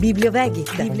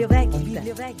Bibliovegit.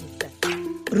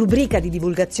 Rubrica di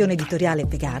divulgazione editoriale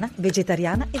vegana,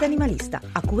 vegetariana ed animalista,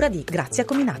 a cura di Grazia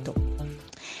Cominato.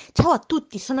 Ciao a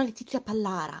tutti, sono Letizia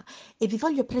Pallara e vi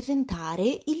voglio presentare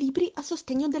i libri a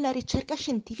sostegno della ricerca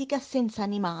scientifica senza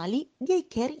animali di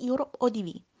Aiutano La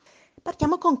Ricerca.Care.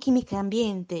 Partiamo con Chimica e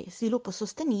Ambiente, Sviluppo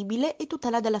Sostenibile e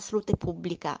Tutela della Salute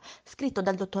Pubblica, scritto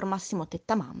dal dottor Massimo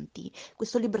Tettamanti.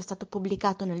 Questo libro è stato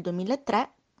pubblicato nel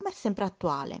 2003, ma è sempre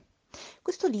attuale.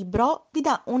 Questo libro vi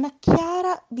dà una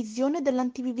chiara visione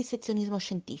dell'antivivisezionismo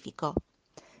scientifico.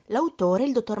 L'autore,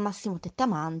 il dottor Massimo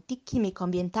Tettamanti, chimico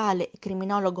ambientale e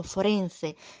criminologo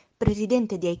forense,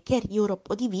 presidente di Aiutano La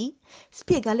Ricerca.Care,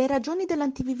 spiega le ragioni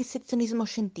dell'antivivisezionismo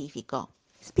scientifico.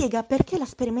 Spiega perché la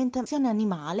sperimentazione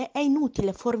animale è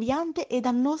inutile, fuorviante e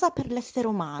dannosa per l'essere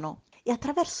umano e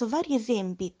attraverso vari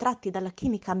esempi tratti dalla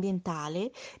chimica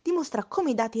ambientale dimostra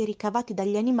come i dati ricavati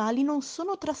dagli animali non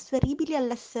sono trasferibili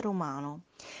all'essere umano,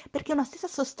 perché una stessa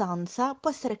sostanza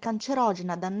può essere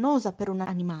cancerogena, dannosa per un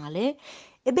animale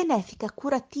e benefica,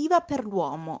 curativa per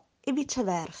l'uomo e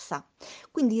viceversa.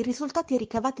 Quindi i risultati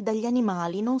ricavati dagli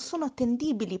animali non sono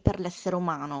attendibili per l'essere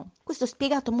umano. Questo è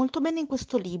spiegato molto bene in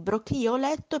questo libro che io ho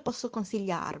letto e posso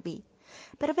consigliarvi.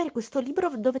 Per avere questo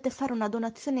libro dovete fare una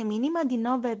donazione minima di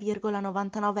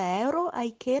 9,99 euro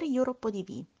ai Care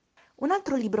Europe.ODV. Un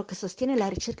altro libro che sostiene la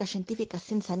ricerca scientifica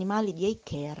senza animali di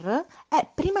Care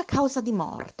è Prima causa di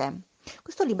morte.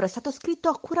 Questo libro è stato scritto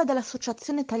a cura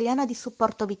dell'Associazione Italiana di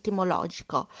Supporto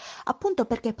Vittimologico, appunto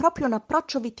perché è proprio un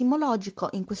approccio vittimologico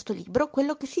in questo libro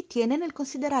quello che si tiene nel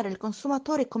considerare il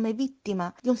consumatore come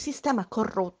vittima di un sistema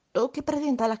corrotto che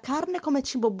presenta la carne come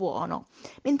cibo buono,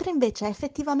 mentre invece è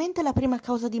effettivamente la prima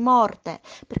causa di morte,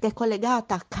 perché è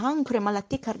collegata a cancro e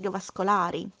malattie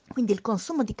cardiovascolari. Quindi il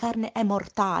consumo di carne è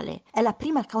mortale, è la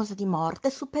prima causa di morte,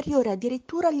 superiore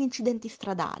addirittura agli incidenti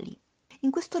stradali. In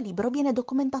questo libro viene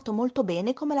documentato molto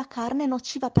bene come la carne è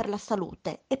nociva per la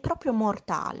salute, è proprio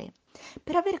mortale.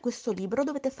 Per avere questo libro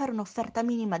dovete fare un'offerta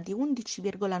minima di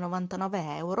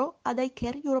 11,99 euro ad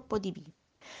Aiutano Europe.ODV.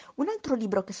 Un altro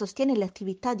libro che sostiene le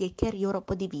attività di Aiutano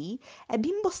Europe.ODV è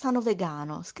Bimbo Sano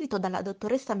Vegano, scritto dalla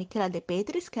dottoressa Michela De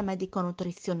Petris, che è medico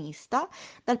nutrizionista,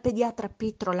 dal pediatra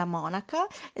Pietro La Monaca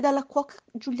e dalla cuoca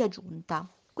Giulia Giunta.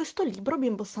 Questo libro,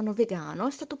 Bimbo Sano Vegano,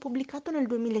 è stato pubblicato nel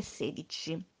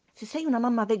 2016. Se sei una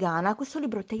mamma vegana, questo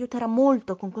libro ti aiuterà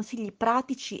molto con consigli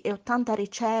pratici e 80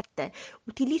 ricette,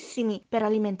 utilissimi per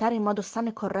alimentare in modo sano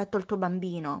e corretto il tuo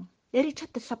bambino. Le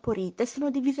ricette saporite sono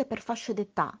divise per fasce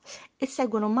d'età e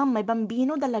seguono mamma e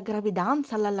bambino dalla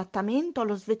gravidanza all'allattamento,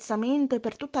 allo svezzamento e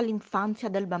per tutta l'infanzia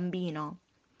del bambino.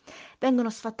 Vengono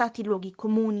sfatati i luoghi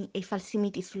comuni e i falsi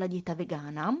miti sulla dieta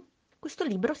vegana. Questo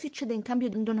libro si cede in cambio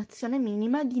di una donazione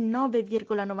minima di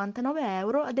 9,99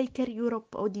 euro ad Aiutano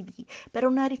Europe.ODV per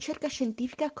una ricerca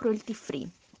scientifica cruelty free.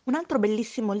 Un altro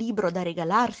bellissimo libro da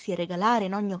regalarsi e regalare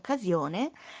in ogni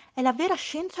occasione è La vera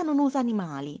scienza non usa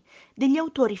animali, degli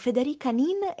autori Federica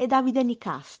Nin e Davide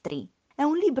Nicastri. È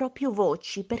un libro a più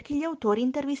voci perché gli autori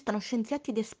intervistano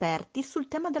scienziati ed esperti sul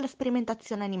tema della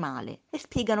sperimentazione animale e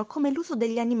spiegano come l'uso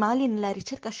degli animali nella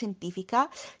ricerca scientifica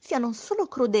sia non solo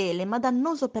crudele ma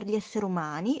dannoso per gli esseri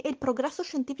umani e il progresso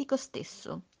scientifico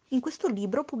stesso. In questo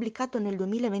libro, pubblicato nel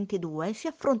 2022, si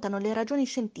affrontano le ragioni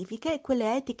scientifiche e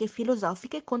quelle etiche e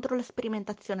filosofiche contro la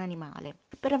sperimentazione animale.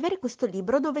 Per avere questo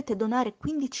libro dovete donare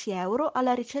 15 euro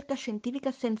alla ricerca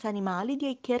scientifica senza animali di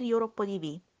Aiutano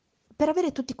Europe.ODV. Per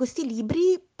avere tutti questi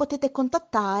libri potete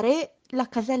contattare la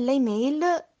casella email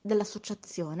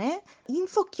dell'associazione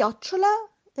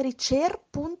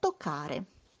info@ricer.care.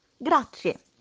 Grazie!